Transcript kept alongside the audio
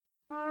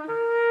For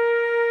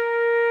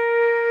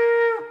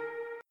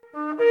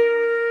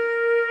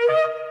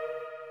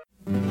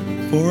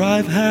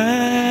I've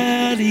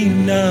had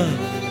enough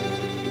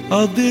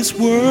of this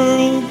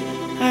world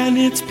and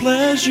its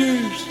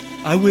pleasures.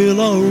 I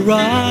will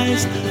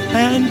arise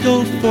and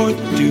go forth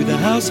to the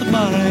house of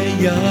my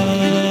Yah.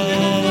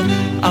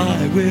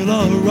 I will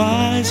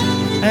arise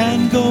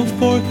and go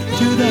forth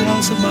to the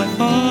house of my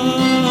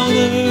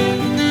Father.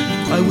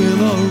 I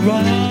will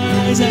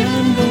arise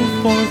and go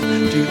forth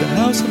to the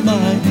house of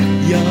my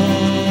Yah.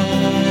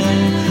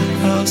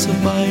 House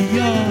of my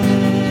Yah.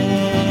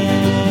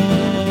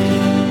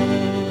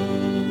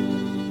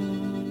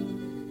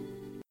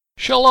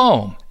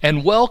 Shalom,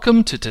 and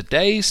welcome to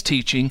today's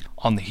teaching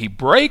on the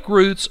Hebraic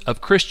roots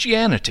of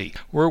Christianity,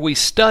 where we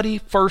study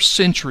first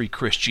century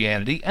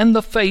Christianity and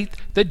the faith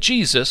that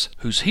Jesus,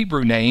 whose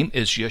Hebrew name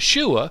is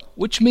Yeshua,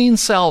 which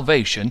means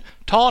salvation,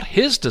 taught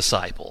his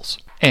disciples.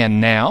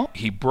 And now,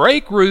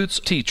 Hebraic roots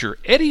teacher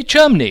Eddie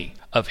Chumney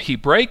of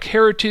Hebraic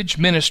Heritage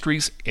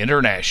Ministries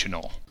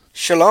International.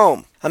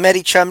 Shalom, I'm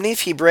Eddie Chumney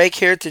of Hebraic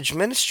Heritage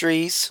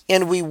Ministries,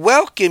 and we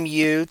welcome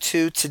you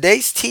to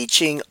today's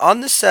teaching on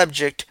the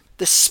subject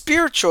the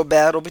spiritual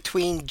battle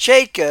between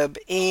Jacob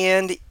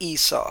and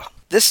Esau.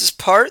 This is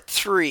part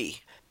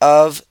 3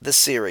 of the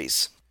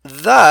series.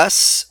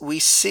 Thus, we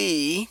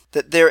see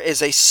that there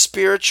is a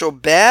spiritual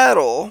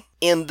battle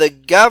in the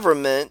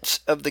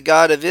government of the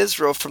God of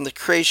Israel from the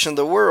creation of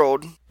the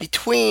world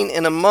between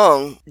and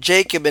among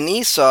Jacob and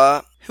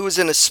Esau, who is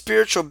in a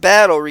spiritual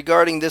battle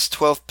regarding this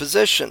 12th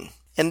position.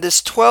 And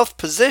this 12th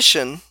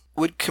position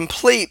would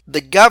complete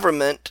the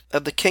government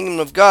of the kingdom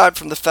of God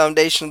from the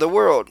foundation of the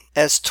world,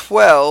 as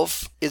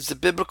 12 is the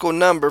biblical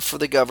number for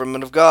the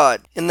government of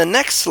God. In the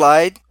next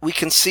slide, we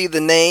can see the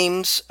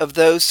names of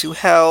those who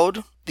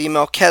held the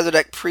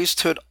Melchizedek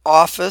priesthood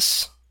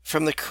office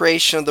from the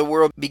creation of the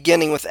world,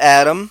 beginning with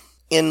Adam,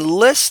 in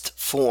list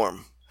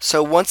form.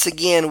 So once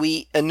again,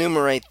 we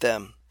enumerate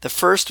them. The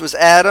first was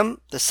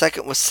Adam, the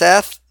second was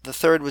Seth, the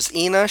third was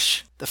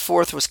Enosh, the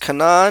fourth was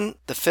Canaan,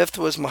 the fifth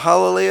was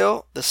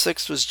Mahalaleel, the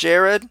sixth was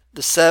Jared,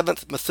 the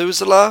seventh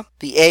Methuselah,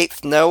 the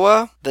eighth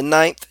Noah, the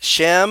ninth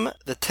Shem,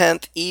 the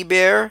 10th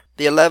Eber,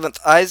 the 11th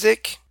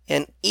Isaac,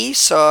 and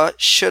Esau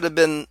should have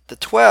been the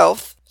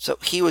 12th, so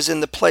he was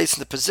in the place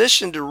and the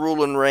position to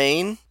rule and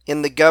reign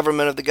in the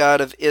government of the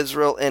God of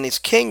Israel and his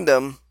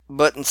kingdom,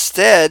 but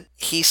instead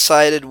he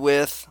sided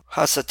with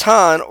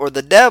Hasatan, or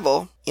the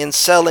devil, in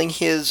selling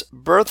his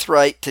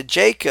birthright to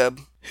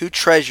Jacob, who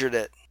treasured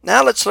it.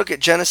 Now let's look at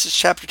Genesis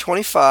chapter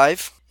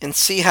 25 and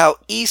see how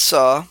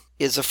Esau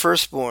is a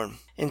firstborn.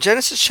 In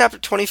Genesis chapter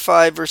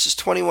 25, verses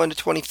 21 to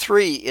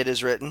 23, it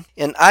is written,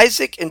 And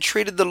Isaac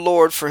entreated the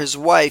Lord for his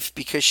wife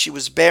because she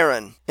was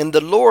barren. And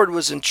the Lord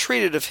was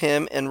entreated of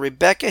him, and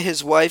Rebekah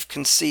his wife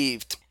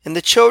conceived. And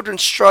the children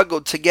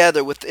struggled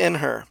together within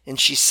her. And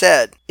she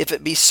said, If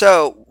it be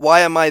so,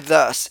 why am I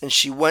thus? And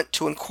she went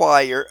to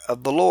inquire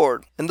of the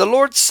Lord. And the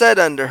Lord said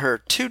unto her,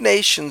 2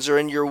 nations are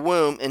in your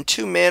womb, and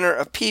 2 manner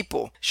of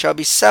people shall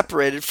be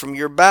separated from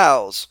your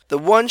bowels. The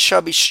one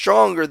shall be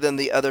stronger than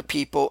the other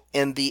people,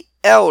 and the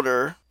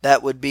elder,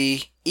 that would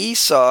be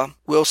Esau,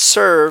 will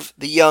serve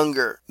the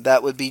younger,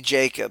 that would be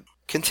Jacob.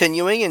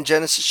 Continuing in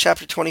Genesis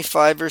chapter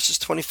 25, verses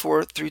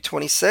 24 through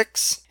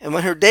 26. And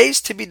when her days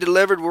to be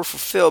delivered were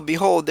fulfilled,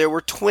 behold, there were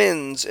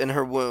twins in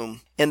her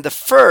womb. And the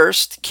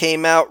first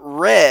came out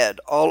red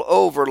all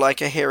over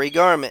like a hairy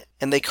garment,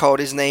 and they called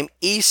his name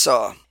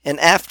Esau. And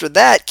after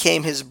that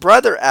came his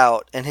brother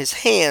out, and his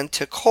hand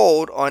took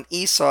hold on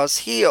Esau's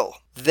heel.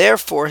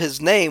 Therefore his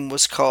name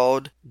was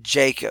called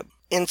Jacob.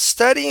 In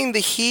studying the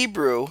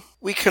Hebrew,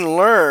 we can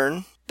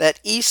learn that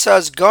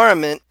Esau's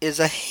garment is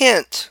a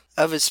hint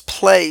of his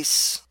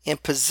place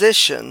and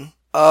position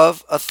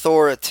of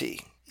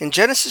authority. In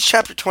Genesis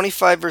chapter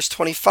 25, verse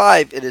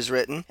 25, it is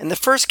written, And the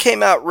first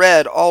came out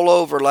red all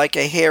over like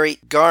a hairy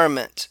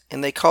garment,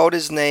 and they called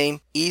his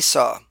name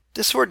Esau.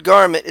 This word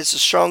garment is the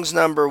Strong's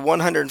number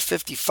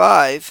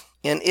 155,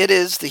 and it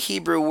is the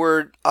Hebrew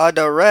word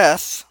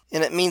adareth,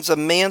 and it means a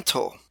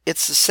mantle.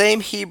 It's the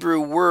same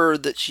Hebrew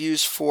word that's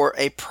used for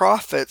a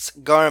prophet's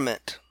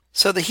garment.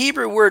 So the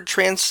Hebrew word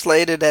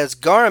translated as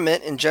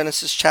garment in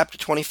Genesis chapter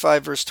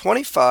 25 verse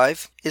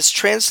 25 is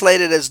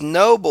translated as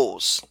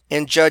nobles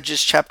in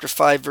Judges chapter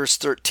 5 verse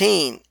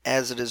 13,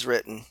 as it is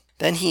written.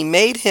 Then he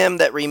made him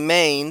that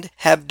remained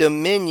have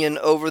dominion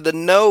over the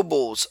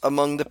nobles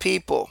among the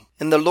people.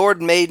 And the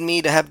Lord made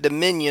me to have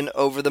dominion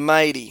over the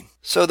mighty.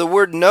 So the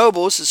word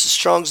nobles is the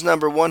Strong's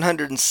number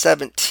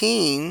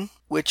 117,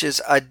 which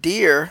is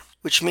adir,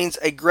 which means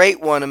a great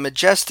one, a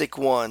majestic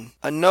one,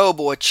 a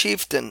noble, a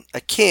chieftain,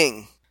 a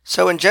king.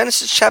 So in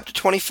Genesis chapter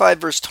 25,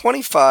 verse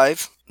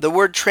 25, the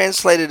word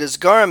translated as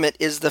garment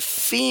is the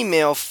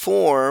female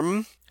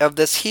form of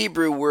this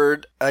Hebrew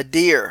word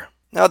adir.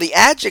 Now the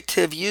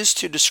adjective used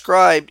to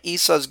describe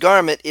Esau's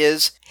garment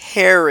is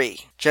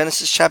hairy.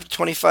 Genesis chapter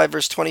 25,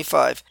 verse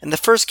 25. And the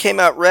first came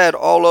out red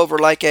all over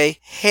like a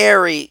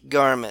hairy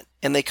garment,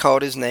 and they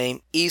called his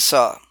name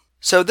Esau.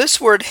 So this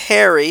word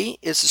hairy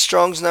is the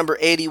Strong's number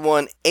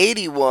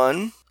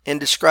 8181, in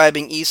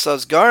describing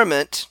Esau's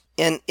garment,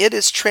 and it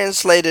is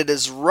translated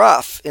as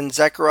rough in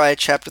Zechariah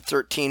chapter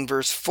 13,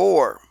 verse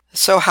 4.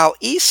 So how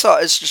Esau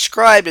is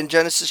described in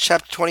Genesis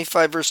chapter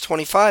 25, verse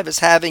 25 as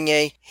having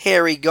a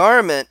hairy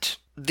garment,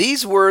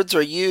 these words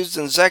are used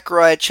in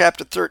Zechariah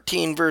chapter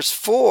 13, verse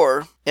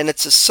 4, and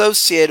it's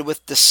associated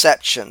with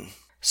deception.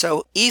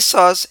 So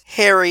Esau's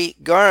hairy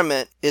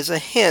garment is a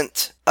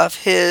hint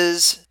of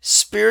his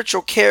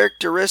spiritual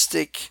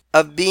characteristic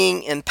of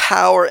being in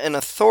power and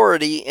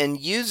authority and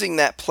using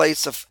that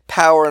place of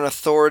power and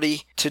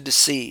authority to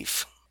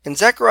deceive. In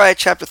Zechariah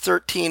chapter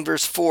 13,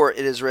 verse 4,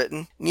 it is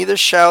written, "Neither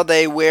shall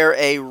they wear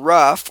a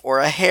rough or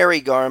a hairy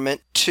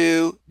garment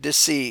to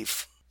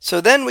deceive." So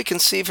then we can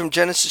see from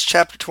Genesis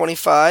chapter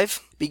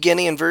 25,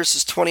 beginning in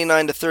verses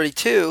 29 to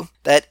 32,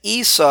 that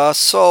Esau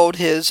sold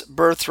his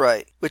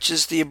birthright, which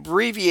is the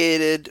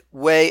abbreviated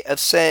way of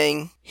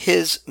saying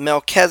his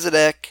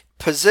Melchizedek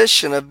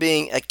position of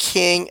being a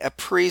king, a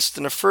priest,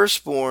 and a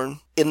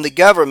firstborn in the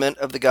government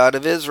of the God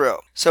of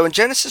Israel. So in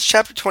Genesis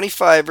chapter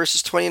 25,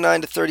 verses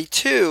 29 to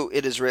 32,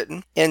 it is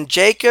written, "And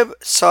Jacob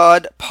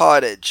sawed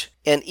pottage,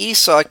 and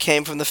Esau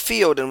came from the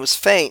field and was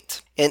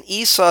faint. And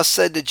Esau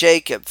said to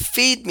Jacob,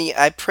 Feed me,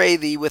 I pray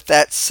thee, with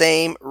that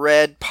same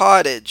red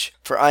pottage,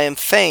 for I am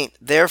faint.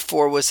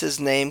 Therefore was his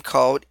name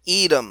called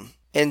Edom.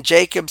 And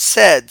Jacob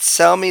said,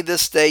 Sell me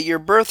this day your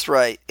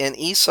birthright. And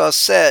Esau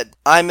said,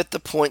 I'm at the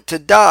point to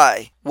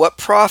die. What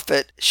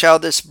profit shall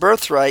this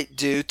birthright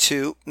do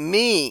to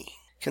me?"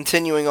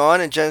 Continuing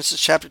on in Genesis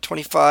chapter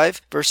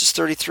 25, verses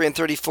 33 and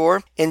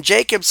 34, "And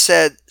Jacob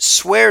said,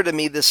 Swear to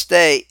me this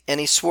day. And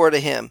he swore to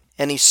him,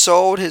 and he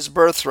sold his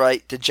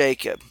birthright to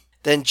Jacob.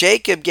 Then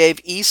Jacob gave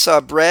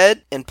Esau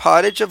bread and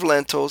pottage of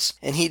lentils,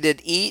 and he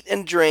did eat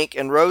and drink,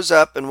 and rose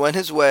up and went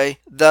his way.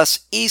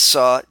 Thus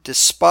Esau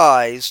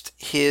despised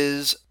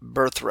his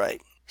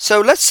birthright." So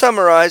let's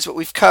summarize what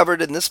we've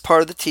covered in this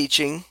part of the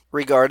teaching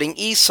regarding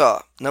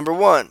Esau. Number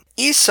 1,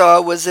 Esau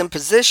was in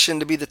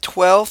position to be the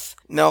 12th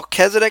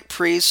Melchizedek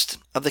priest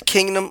of the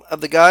kingdom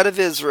of the God of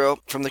Israel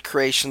from the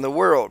creation of the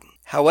world.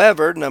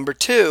 However, number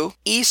 2,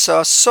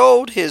 Esau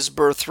sold his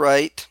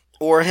birthright,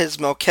 or his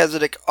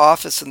Melchizedek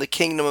office in the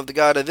kingdom of the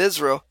God of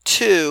Israel,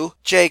 to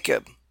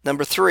Jacob.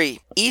 Number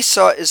 3,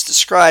 Esau is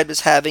described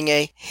as having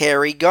a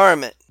hairy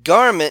garment.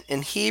 Garment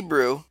in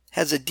Hebrew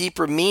has a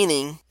deeper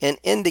meaning and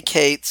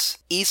indicates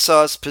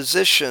Esau's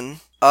position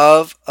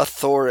of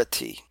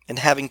authority and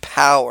having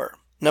power.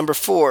 Number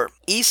 4,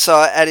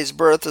 Esau at his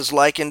birth is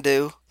likened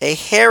to a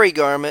hairy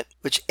garment,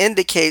 which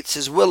indicates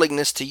his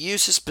willingness to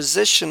use his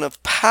position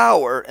of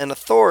power and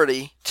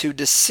authority to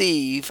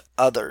deceive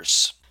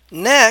others.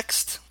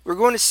 Next, we're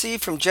going to see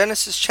from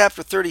Genesis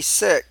chapter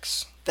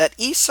 36 that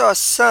Esau's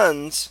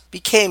sons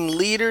became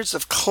leaders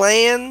of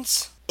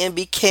clans and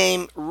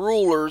became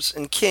rulers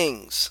and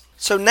kings.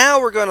 So now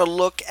we're going to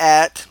look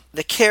at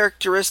the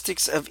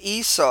characteristics of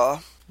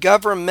Esau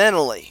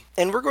governmentally.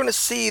 And we're going to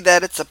see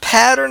that it's a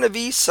pattern of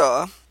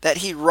Esau that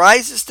he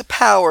rises to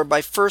power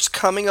by first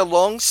coming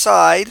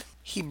alongside,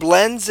 he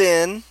blends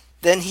in,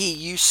 then he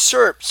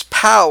usurps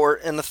power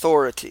and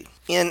authority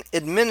in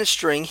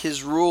administering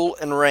his rule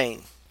and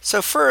reign.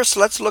 So first,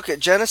 let's look at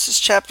Genesis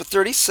chapter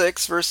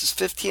 36, verses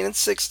 15 and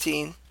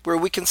 16, where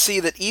we can see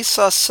that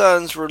Esau's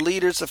sons were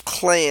leaders of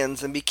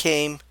clans and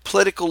became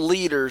political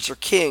leaders or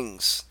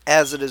kings,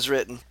 as it is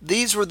written.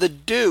 These were the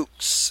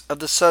dukes of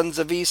the sons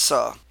of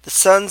Esau. The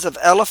sons of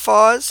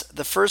Eliphaz,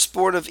 the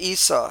firstborn of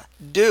Esau,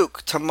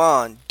 Duke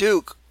Taman,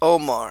 Duke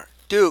Omar,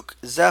 Duke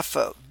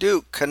Zepho,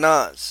 Duke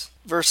Kenaz.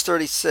 Verse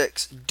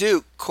 36,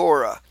 Duke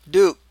Korah,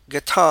 Duke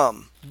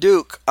Gatam,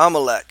 Duke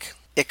Amalek,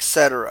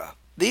 etc.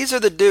 These are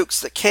the dukes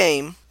that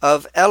came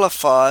of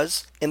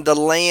Eliphaz in the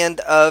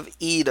land of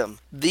Edom.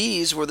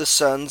 These were the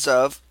sons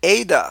of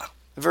Adah.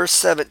 Verse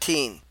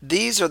 17.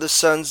 These are the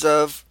sons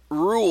of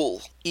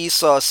Reuel,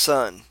 Esau's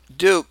son.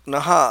 Duke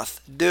Nahath,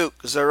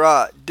 Duke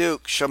Zerah,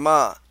 Duke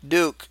Shammah,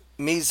 Duke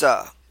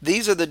Mizah.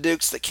 These are the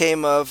dukes that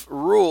came of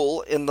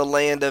Reuel in the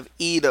land of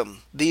Edom.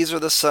 These are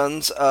the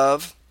sons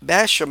of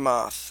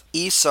Bashemoth,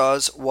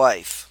 Esau's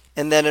wife.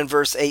 And then in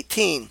verse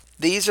 18,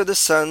 these are the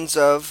sons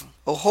of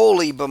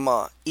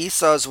Oholibamah,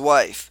 Esau's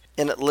wife,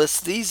 and it lists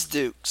these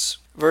dukes.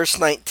 Verse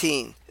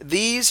 19,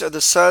 these are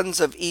the sons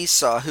of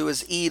Esau, who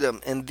is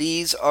Edom, and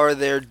these are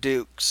their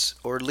dukes,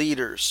 or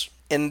leaders.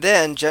 And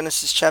then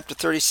Genesis chapter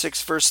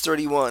 36, verse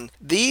 31,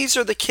 these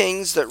are the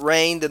kings that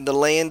reigned in the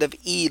land of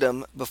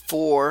Edom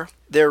before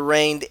there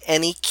reigned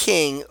any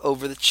king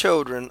over the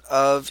children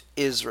of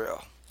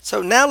Israel.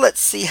 So now let's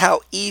see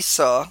how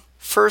Esau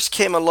first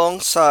came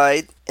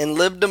alongside and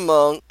lived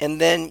among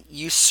and then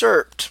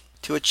usurped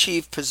to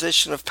achieve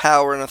position of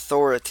power and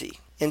authority.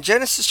 In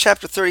Genesis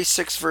chapter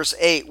 36 verse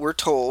 8 we're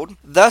told,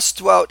 Thus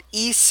dwelt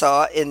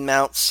Esau in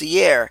Mount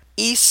Seir.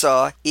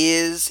 Esau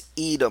is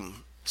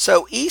Edom.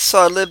 So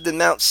Esau lived in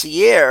Mount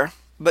Seir,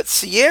 but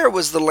Seir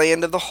was the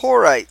land of the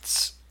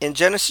Horites. In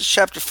Genesis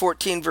chapter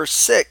 14 verse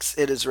 6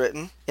 it is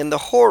written, In the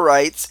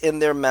Horites in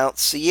their Mount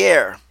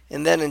Seir.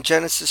 And then in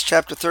Genesis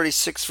chapter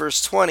 36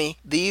 verse 20,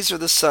 these are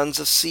the sons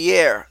of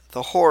Seir,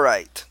 the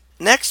Horite.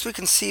 Next we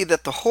can see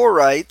that the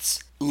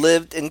Horites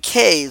lived in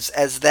caves,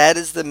 as that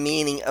is the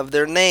meaning of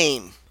their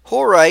name.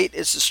 Horite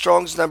is the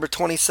Strong's number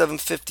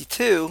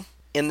 2752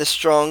 in the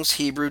Strong's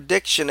Hebrew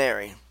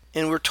Dictionary,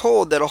 and we're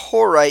told that a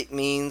Horite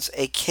means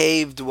a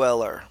cave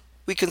dweller.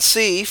 We can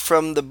see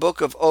from the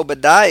book of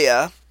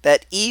Obadiah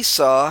that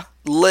Esau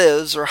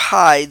lives or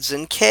hides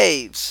in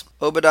caves.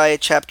 Obadiah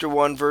chapter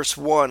 1 verse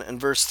 1 and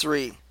verse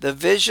 3. The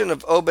vision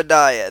of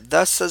Obadiah.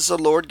 Thus says the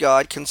Lord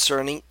God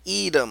concerning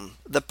Edom.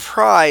 The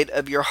pride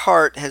of your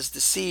heart has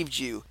deceived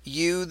you,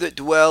 you that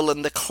dwell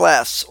in the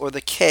clefts or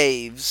the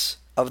caves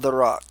of the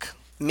rock,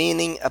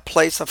 meaning a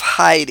place of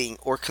hiding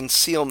or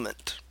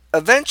concealment.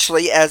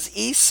 Eventually, as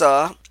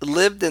Esau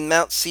lived in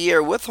Mount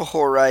Seir with the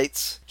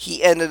Horites,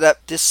 he ended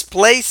up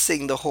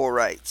displacing the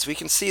Horites. We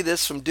can see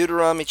this from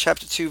Deuteronomy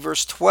chapter 2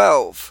 verse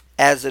 12,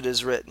 as it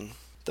is written.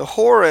 The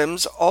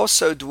Horims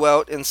also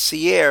dwelt in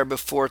Seir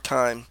before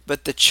time,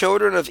 but the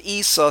children of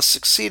Esau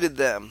succeeded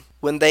them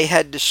when they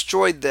had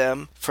destroyed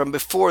them from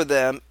before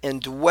them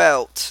and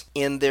dwelt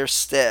in their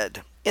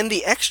stead. In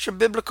the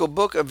extra-biblical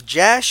book of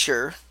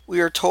Jasher,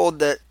 we are told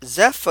that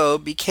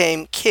Zepho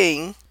became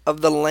king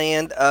of the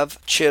land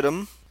of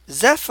Chittim.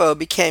 Zepho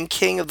became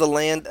king of the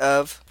land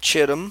of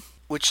Chittim,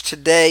 which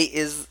today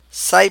is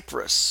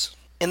Cyprus.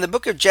 In the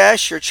book of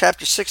Jasher,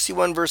 chapter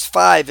 61, verse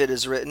 5, it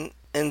is written,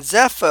 And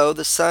Zepho,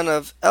 the son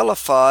of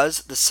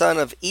Eliphaz, the son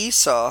of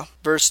Esau,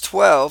 verse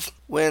 12,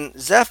 when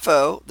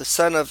Zepho, the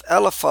son of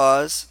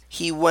Eliphaz,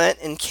 he went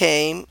and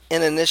came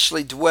and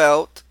initially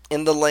dwelt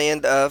in the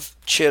land of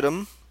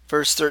Chittim.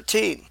 Verse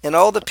 13, And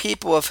all the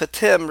people of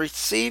Hittim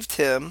received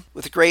him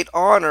with great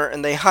honor,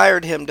 and they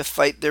hired him to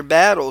fight their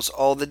battles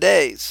all the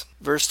days.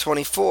 Verse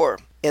 24,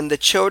 And the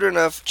children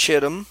of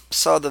Chittim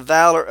saw the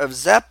valor of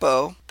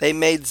Zepho, they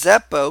made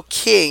Zepho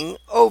king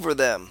over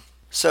them.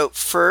 So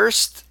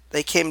first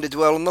they came to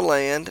dwell in the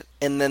land,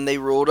 and then they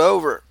ruled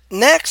over.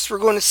 Next we're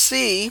going to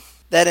see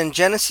that in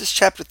Genesis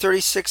chapter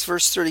 36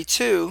 verse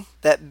 32,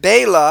 that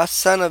Bela,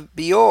 son of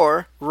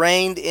Beor,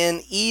 reigned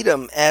in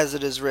Edom, as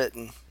it is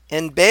written.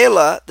 And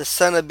Bela, the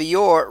son of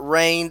Beor,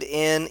 reigned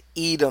in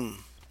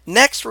Edom.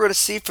 Next, we're going to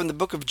see from the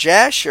book of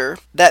Jasher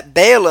that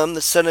Balaam,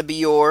 the son of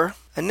Beor,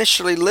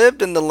 initially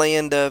lived in the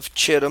land of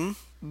Chittim,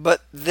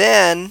 but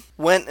then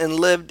went and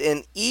lived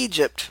in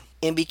Egypt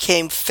and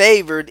became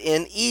favored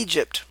in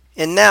Egypt.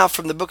 And now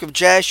from the book of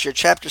Jasher,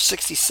 chapter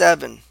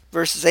 67,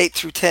 verses 8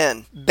 through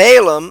 10.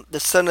 Balaam, the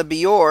son of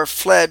Beor,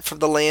 fled from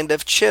the land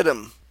of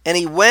Chittim. And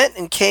he went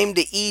and came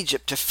to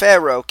Egypt, to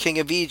Pharaoh, king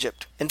of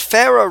Egypt. And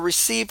Pharaoh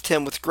received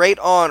him with great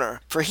honor,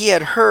 for he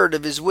had heard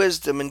of his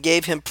wisdom, and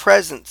gave him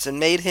presents, and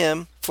made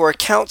him for a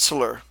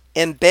counselor.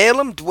 And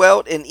Balaam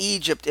dwelt in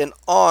Egypt in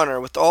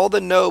honor with all the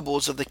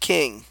nobles of the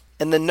king.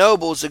 And the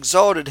nobles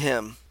exalted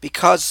him,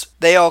 because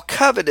they all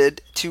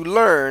coveted to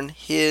learn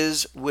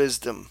his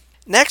wisdom.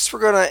 Next, we're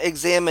going to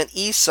examine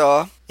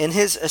Esau and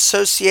his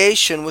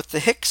association with the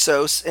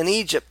Hyksos in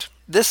Egypt.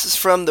 This is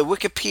from the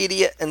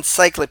Wikipedia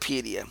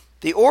Encyclopedia.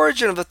 The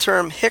origin of the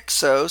term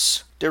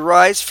Hyksos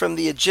derives from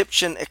the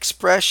Egyptian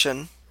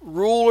expression,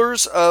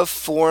 rulers of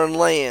foreign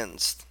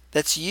lands,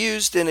 that's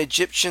used in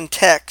Egyptian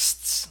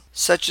texts,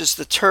 such as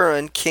the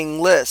Turin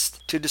King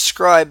List, to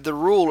describe the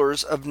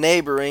rulers of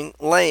neighboring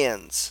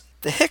lands.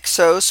 The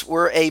Hyksos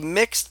were a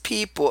mixed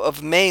people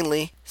of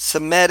mainly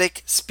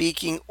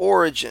Semitic-speaking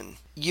origin.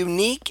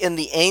 Unique in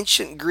the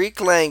ancient Greek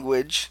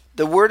language,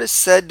 the word is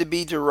said to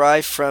be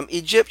derived from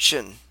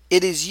Egyptian.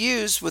 It is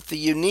used with the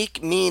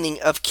unique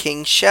meaning of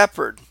king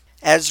shepherd,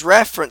 as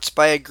referenced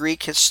by a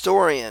Greek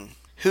historian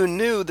who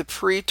knew the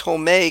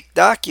pre-Ptolemaic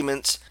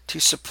documents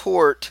to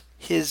support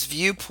his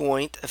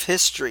viewpoint of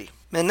history.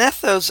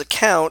 Manetho's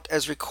account,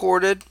 as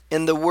recorded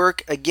in the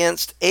work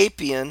Against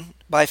Apion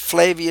by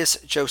Flavius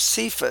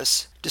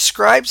Josephus,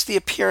 describes the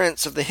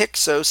appearance of the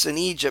Hyksos in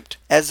Egypt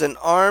as an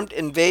armed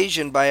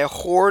invasion by a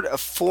horde of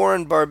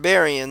foreign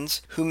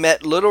barbarians who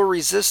met little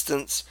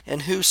resistance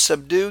and who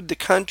subdued the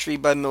country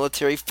by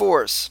military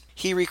force.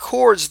 He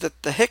records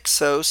that the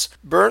Hyksos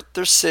burnt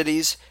their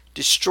cities,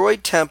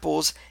 destroyed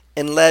temples,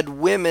 and led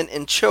women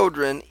and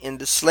children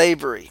into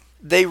slavery.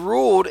 They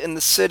ruled in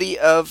the city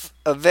of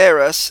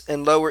Avaris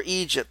in Lower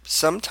Egypt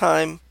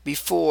sometime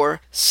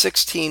before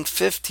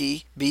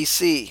 1650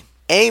 BC.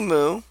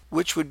 Amu,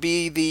 which would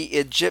be the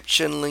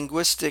Egyptian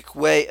linguistic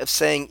way of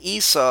saying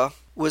Esau,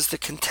 was the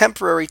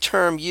contemporary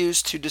term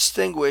used to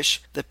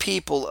distinguish the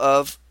people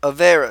of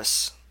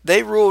Avaris.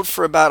 They ruled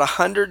for about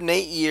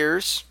 108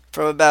 years,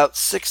 from about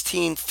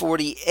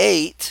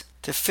 1648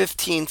 to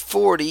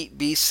 1540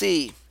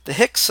 BC. The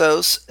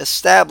Hyksos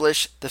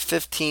established the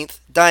 15th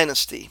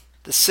dynasty.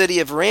 The city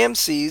of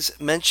Ramses,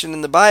 mentioned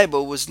in the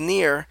Bible, was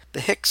near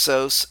the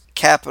Hyksos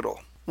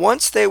capital.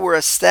 Once they were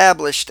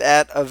established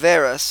at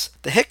Avaris,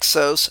 the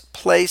Hyksos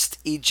placed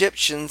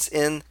Egyptians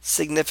in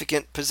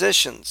significant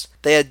positions.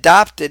 They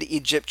adopted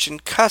Egyptian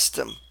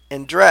custom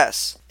and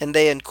dress, and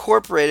they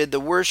incorporated the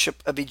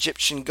worship of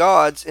Egyptian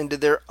gods into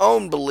their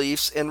own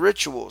beliefs and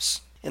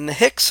rituals. And the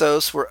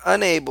Hyksos were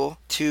unable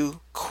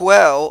to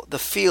quell the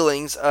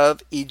feelings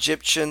of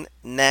Egyptian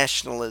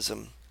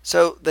nationalism.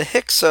 So the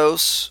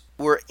Hyksos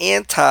were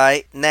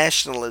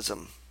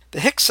anti-nationalism. The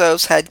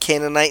Hyksos had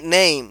Canaanite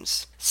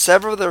names.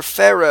 Several of their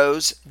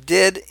pharaohs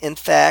did in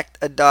fact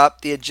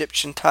adopt the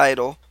Egyptian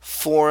title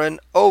foreign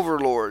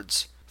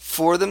overlords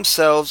for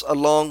themselves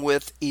along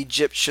with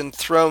Egyptian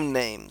throne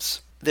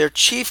names. Their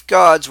chief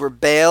gods were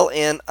Baal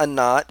and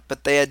Anat,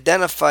 but they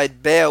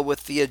identified Baal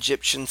with the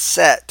Egyptian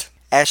Set.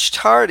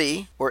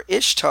 Ashtarti, or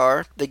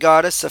Ishtar, the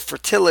goddess of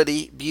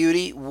fertility,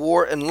 beauty,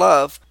 war, and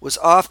love, was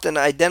often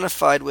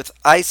identified with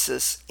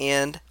Isis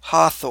and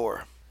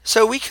Hathor.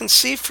 So we can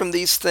see from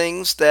these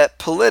things that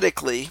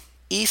politically,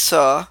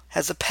 Esau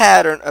has a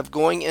pattern of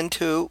going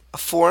into a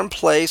foreign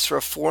place or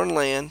a foreign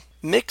land,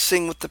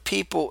 mixing with the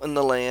people in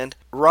the land,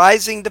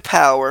 rising to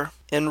power,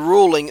 and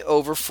ruling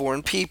over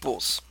foreign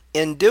peoples.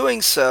 In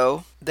doing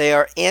so, they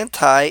are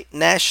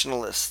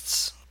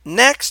anti-nationalists.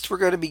 Next, we're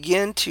going to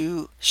begin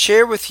to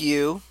share with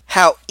you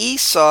how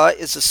Esau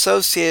is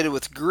associated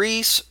with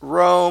Greece,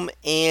 Rome,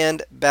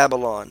 and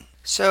Babylon.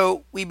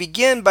 So, we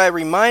begin by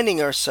reminding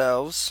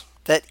ourselves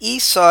that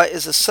Esau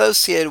is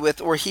associated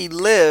with, or he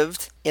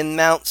lived in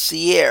Mount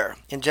Seir.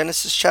 In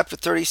Genesis chapter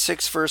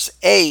 36 verse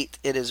 8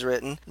 it is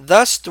written,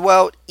 "Thus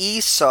dwelt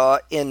Esau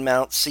in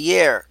Mount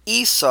Seir."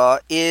 Esau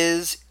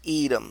is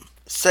Edom.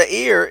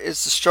 Seir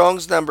is the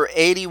Strong's number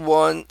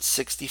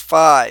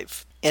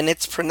 8165, and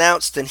it's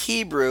pronounced in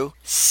Hebrew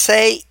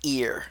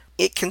Seir.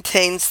 It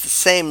contains the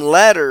same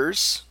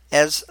letters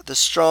as the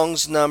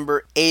Strong's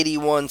number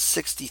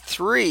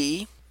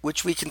 8163,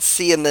 which we can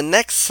see in the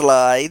next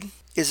slide,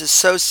 is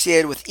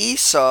associated with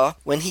Esau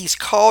when he's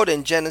called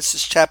in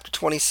Genesis chapter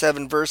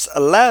 27 verse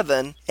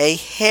 11 a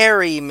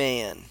hairy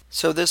man.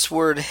 So this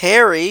word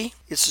hairy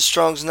is the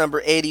Strong's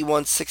number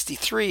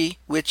 8163,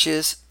 which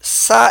is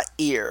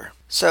Seir.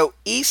 So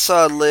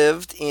Esau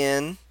lived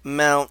in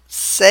Mount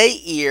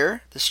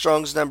Seir, the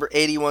Strong's number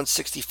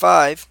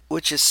 8165,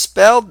 which is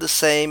spelled the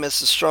same as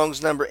the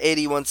Strong's number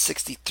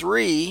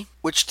 8163,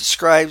 which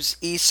describes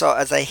Esau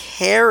as a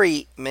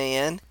hairy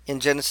man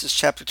in Genesis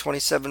chapter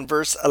 27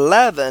 verse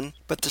 11,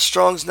 but the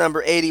Strong's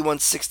number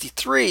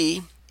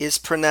 8163 is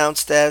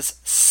pronounced as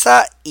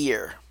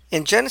Seir.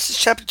 In Genesis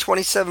chapter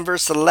 27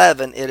 verse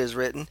 11 it is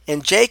written,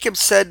 "And Jacob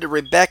said to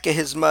Rebekah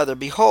his mother,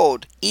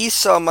 Behold,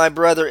 Esau my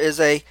brother is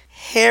a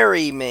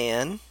hairy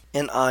man,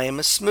 and I am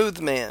a smooth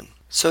man."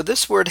 So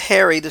this word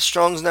hairy, the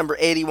Strong's number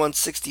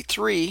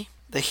 8163,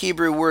 the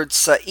Hebrew word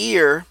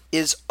Seir,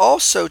 is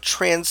also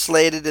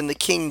translated in the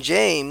King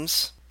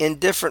James in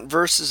different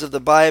verses of the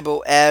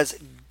Bible as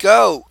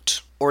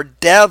goat or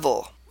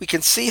devil. We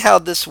can see how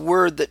this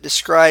word that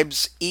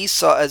describes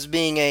Esau as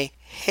being a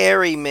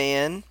hairy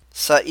man,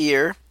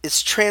 Seir,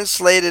 is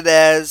translated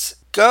as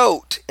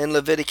goat in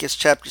Leviticus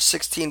chapter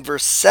 16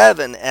 verse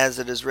 7 as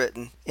it is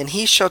written, "And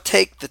he shall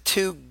take the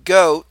 2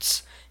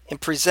 goats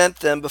and present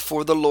them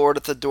before the Lord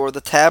at the door of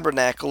the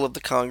tabernacle of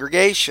the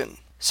congregation."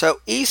 So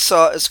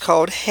Esau is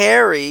called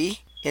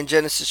hairy in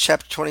Genesis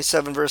chapter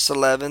 27 verse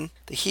 11,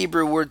 the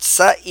Hebrew word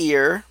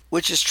Seir,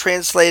 which is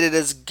translated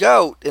as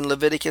goat in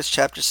Leviticus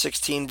chapter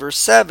 16 verse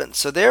 7.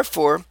 So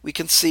therefore we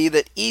can see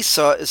that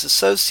Esau is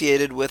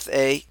associated with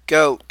a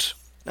goat.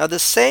 Now the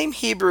same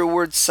Hebrew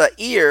word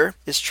Seir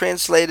is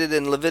translated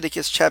in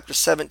Leviticus chapter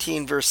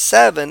 17 verse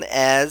 7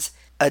 as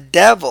a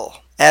devil,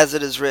 as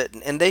it is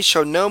written, "And they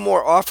shall no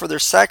more offer their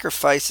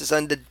sacrifices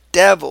unto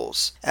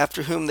devils,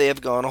 after whom they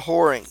have gone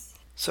a-whoring."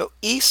 So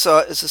Esau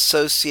is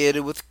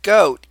associated with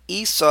goat.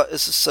 Esau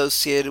is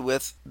associated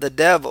with the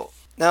devil.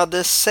 Now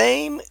this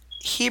same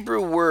Hebrew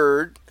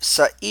word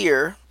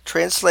Seir,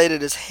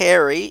 translated as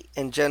hairy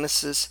in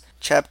Genesis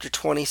chapter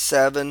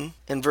 27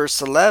 and verse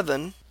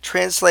 11,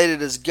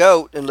 translated as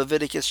goat in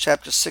Leviticus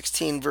chapter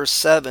 16 verse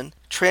 7,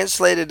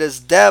 translated as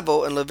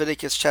devil in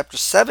Leviticus chapter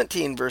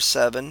 17 verse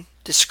 7,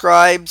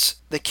 describes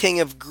the king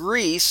of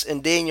Greece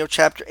in Daniel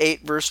chapter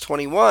 8 verse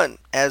 21,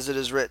 as it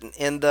is written,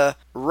 "And the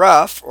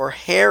rough or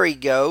hairy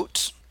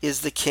goat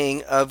is the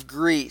king of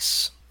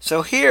Greece."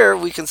 So here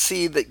we can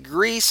see that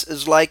Greece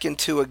is likened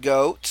to a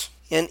goat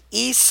and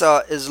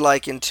Esau is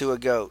likened to a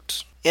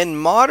goat.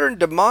 And modern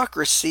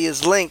democracy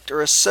is linked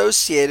or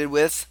associated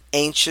with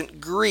ancient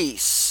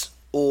Greece,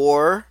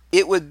 or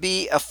it would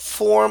be a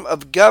form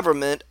of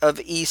government of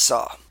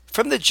Esau.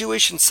 From the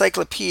Jewish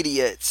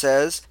Encyclopedia it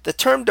says, "The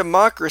term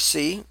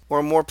democracy,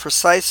 or more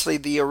precisely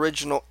the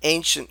original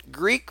ancient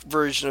Greek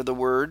version of the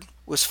word,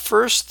 was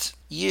first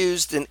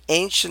used in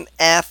ancient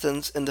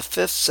Athens in the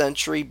 5th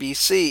century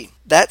BC.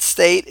 That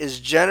state is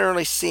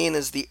generally seen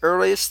as the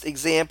earliest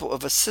example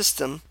of a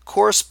system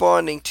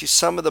corresponding to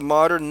some of the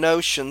modern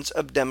notions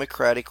of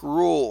democratic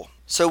rule."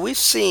 So we've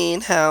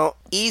seen how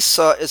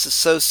Esau is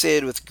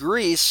associated with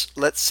Greece.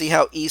 Let's see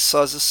how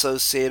Esau is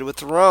associated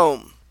with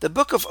Rome. The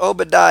book of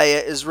Obadiah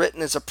is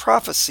written as a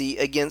prophecy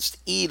against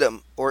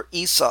Edom or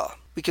Esau.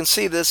 We can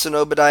see this in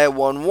Obadiah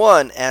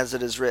 1:1 as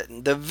it is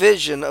written, "The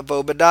vision of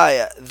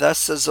Obadiah, thus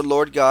says the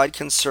Lord God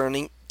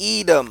concerning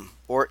Edom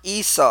or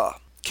Esau."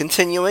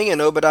 Continuing in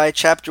Obadiah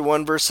chapter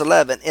 1 verse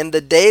 11, "In the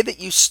day that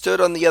you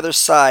stood on the other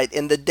side,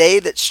 in the day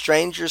that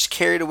strangers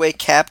carried away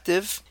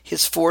captive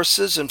his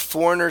forces and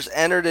foreigners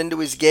entered into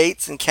his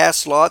gates and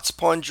cast lots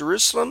upon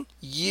Jerusalem,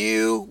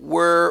 you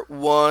were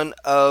one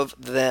of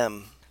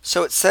them."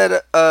 So it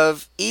said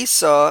of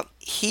Esau,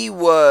 he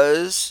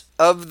was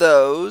of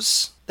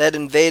those that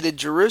invaded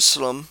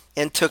Jerusalem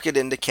and took it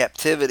into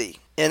captivity.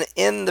 And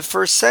in the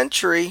first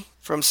century,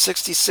 from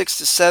 66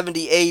 to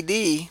 70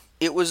 AD,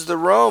 it was the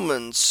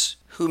Romans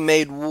who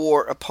made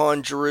war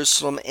upon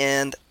Jerusalem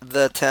and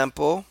the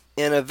temple,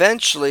 and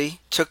eventually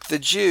took the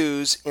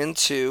Jews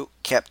into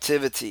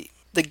captivity.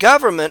 The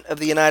government of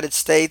the United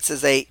States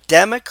is a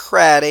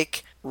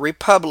democratic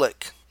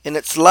republic, and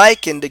it's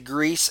likened to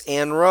Greece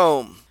and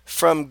Rome.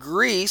 From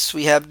Greece,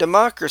 we have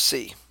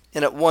democracy,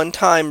 and at one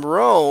time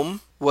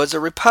Rome was a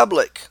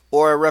republic,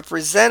 or a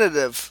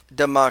representative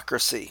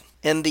democracy.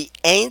 And the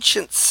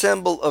ancient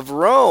symbol of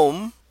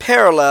Rome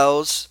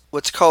parallels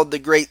what's called the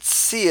Great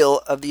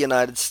Seal of the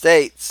United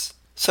States.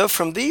 So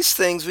from these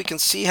things we can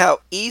see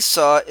how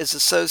Esau is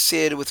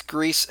associated with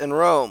Greece and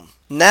Rome.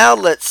 Now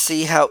let's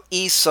see how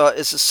Esau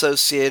is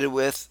associated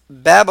with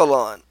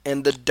Babylon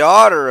and the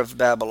daughter of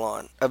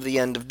Babylon of the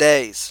end of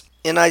days.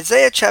 In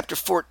Isaiah chapter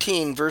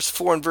 14, verse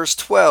 4 and verse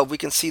 12, we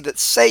can see that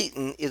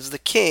Satan is the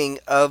king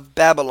of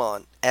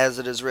Babylon, as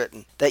it is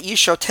written, that you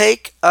shall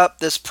take up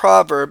this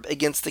proverb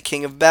against the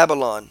king of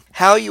Babylon.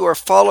 How you are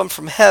fallen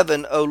from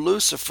heaven, O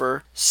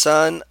Lucifer,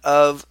 son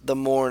of the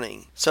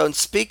morning. So in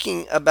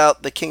speaking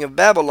about the king of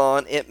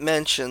Babylon, it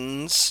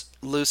mentions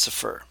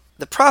Lucifer.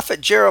 The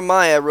prophet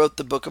Jeremiah wrote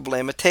the book of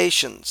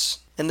Lamentations.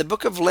 And the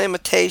book of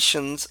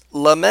Lamentations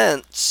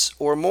laments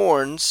or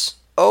mourns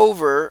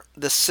over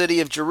the city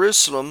of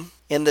Jerusalem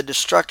and the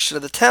destruction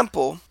of the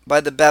temple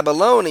by the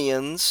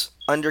Babylonians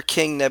under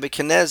King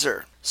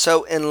Nebuchadnezzar.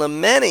 So in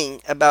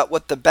lamenting about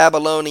what the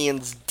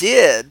Babylonians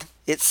did,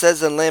 it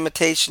says in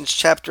Lamentations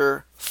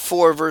chapter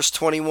 4 verse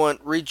 21,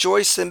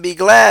 "Rejoice and be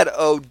glad,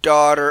 O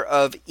daughter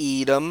of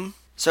Edom."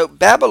 So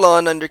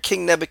Babylon under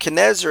King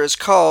Nebuchadnezzar is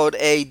called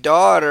a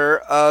daughter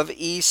of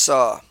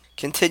Esau.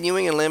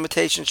 Continuing in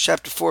Lamentations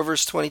chapter 4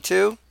 verse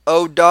 22,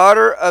 "O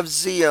daughter of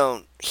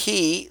Zion,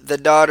 he, the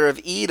daughter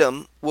of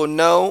Edom, will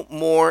no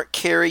more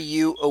carry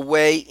you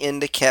away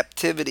into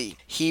captivity.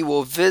 He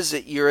will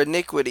visit your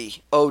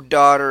iniquity, O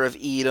daughter of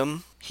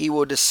Edom. He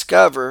will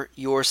discover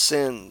your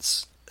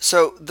sins."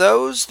 So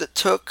those that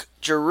took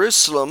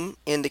Jerusalem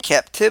into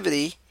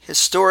captivity,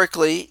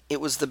 historically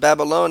it was the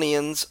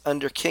Babylonians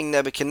under King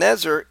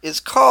Nebuchadnezzar, is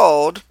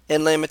called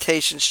in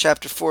Lamentations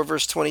chapter 4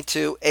 verse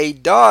 22 a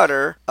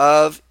daughter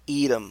of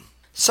Edom.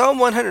 Psalm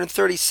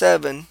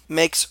 137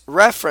 makes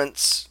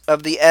reference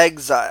of the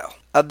exile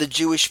of the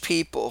Jewish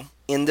people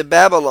into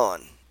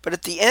Babylon. But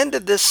at the end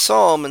of this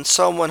psalm, in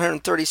Psalm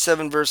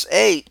 137 verse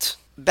 8,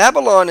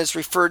 Babylon is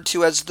referred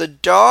to as the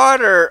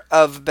daughter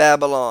of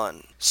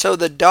Babylon. So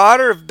the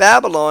daughter of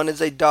Babylon is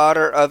a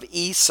daughter of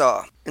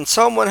Esau. In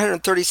Psalm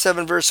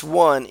 137 verse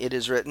 1 it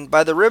is written,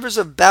 "By the rivers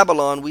of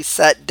Babylon we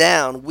sat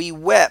down, we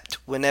wept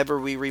whenever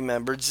we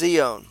remembered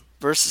Zion."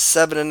 Verses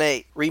 7 and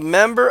 8,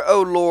 "Remember,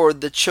 O Lord,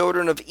 the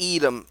children of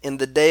Edom in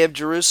the day of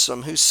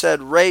Jerusalem, who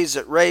said, raise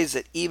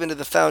it, even to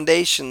the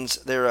foundations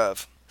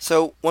thereof."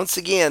 So once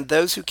again,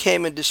 those who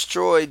came and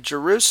destroyed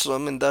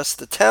Jerusalem, and thus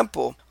the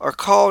temple, are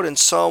called in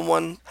Psalm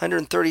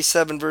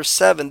 137 verse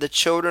 7, the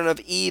children of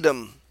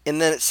Edom.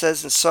 And then it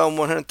says in Psalm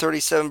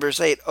 137 verse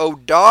 8, "O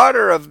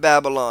daughter of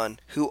Babylon,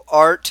 who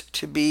art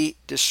to be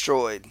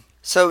destroyed."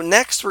 So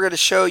next we're going to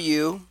show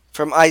you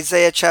from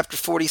Isaiah chapter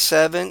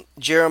 47,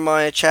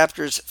 Jeremiah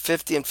chapters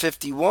 50 and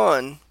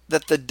 51,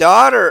 that the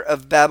daughter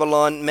of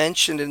Babylon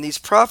mentioned in these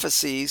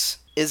prophecies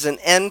is an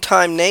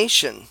end-time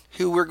nation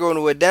who we're going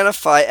to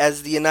identify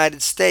as the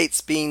United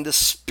States being the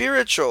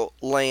spiritual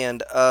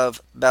land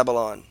of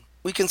Babylon.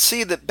 We can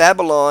see that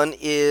Babylon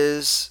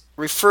is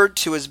referred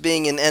to as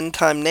being an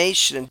end-time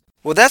nation.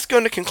 Well, that's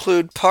going to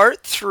conclude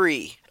part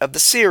 3 of the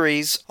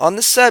series on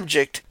the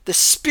subject, the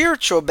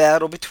spiritual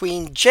battle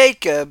between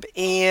Jacob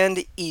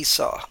and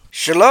Esau.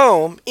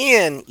 Shalom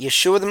in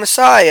Yeshua the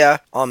Messiah.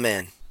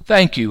 Amen.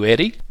 Thank you,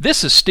 Eddie.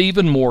 This is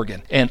Stephen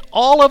Morgan, and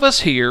all of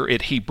us here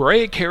at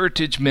Hebraic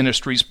Heritage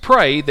Ministries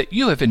pray that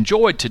you have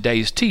enjoyed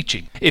today's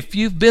teaching. If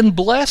you've been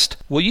blessed,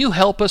 will you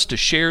help us to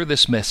share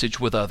this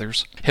message with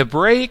others?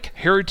 Hebraic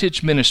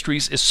Heritage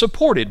Ministries is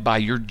supported by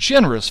your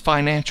generous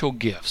financial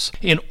gifts.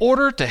 In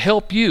order to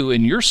help you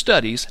in your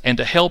studies and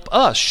to help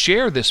us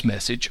share this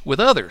message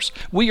with others,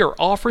 we are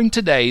offering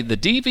today the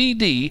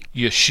DVD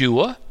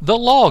Yeshua the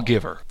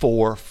Lawgiver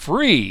for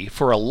free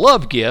for a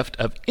love gift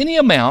of any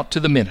amount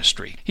to the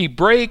ministry.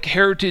 Hebraic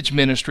Heritage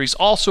Ministries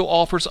also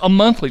offers a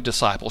monthly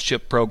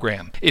discipleship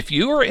program. If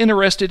you are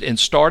interested in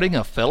starting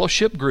a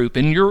fellowship group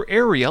in your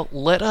area,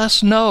 let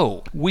us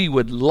know. We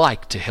would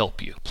like to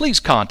help you. Please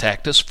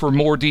contact us for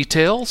more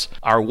details.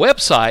 Our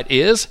website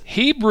is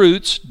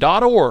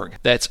Hebroots.org.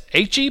 That's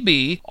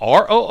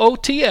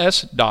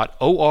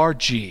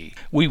Hebroots.org.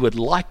 We would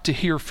like to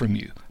hear from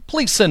you.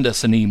 Please send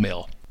us an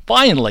email.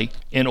 Finally,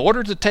 in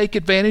order to take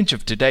advantage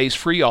of today's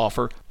free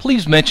offer,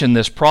 please mention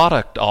this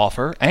product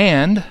offer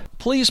and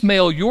please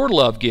mail your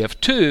love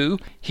gift to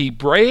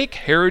Hebraic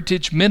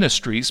Heritage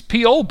Ministries,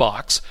 P.O.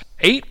 Box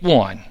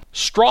 81,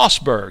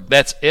 Strasburg,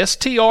 that's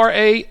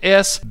Strasburg,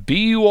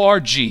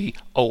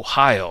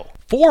 Ohio,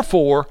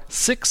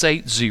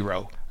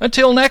 44680.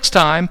 Until next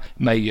time,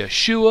 may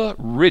Yeshua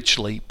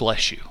richly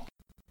bless you.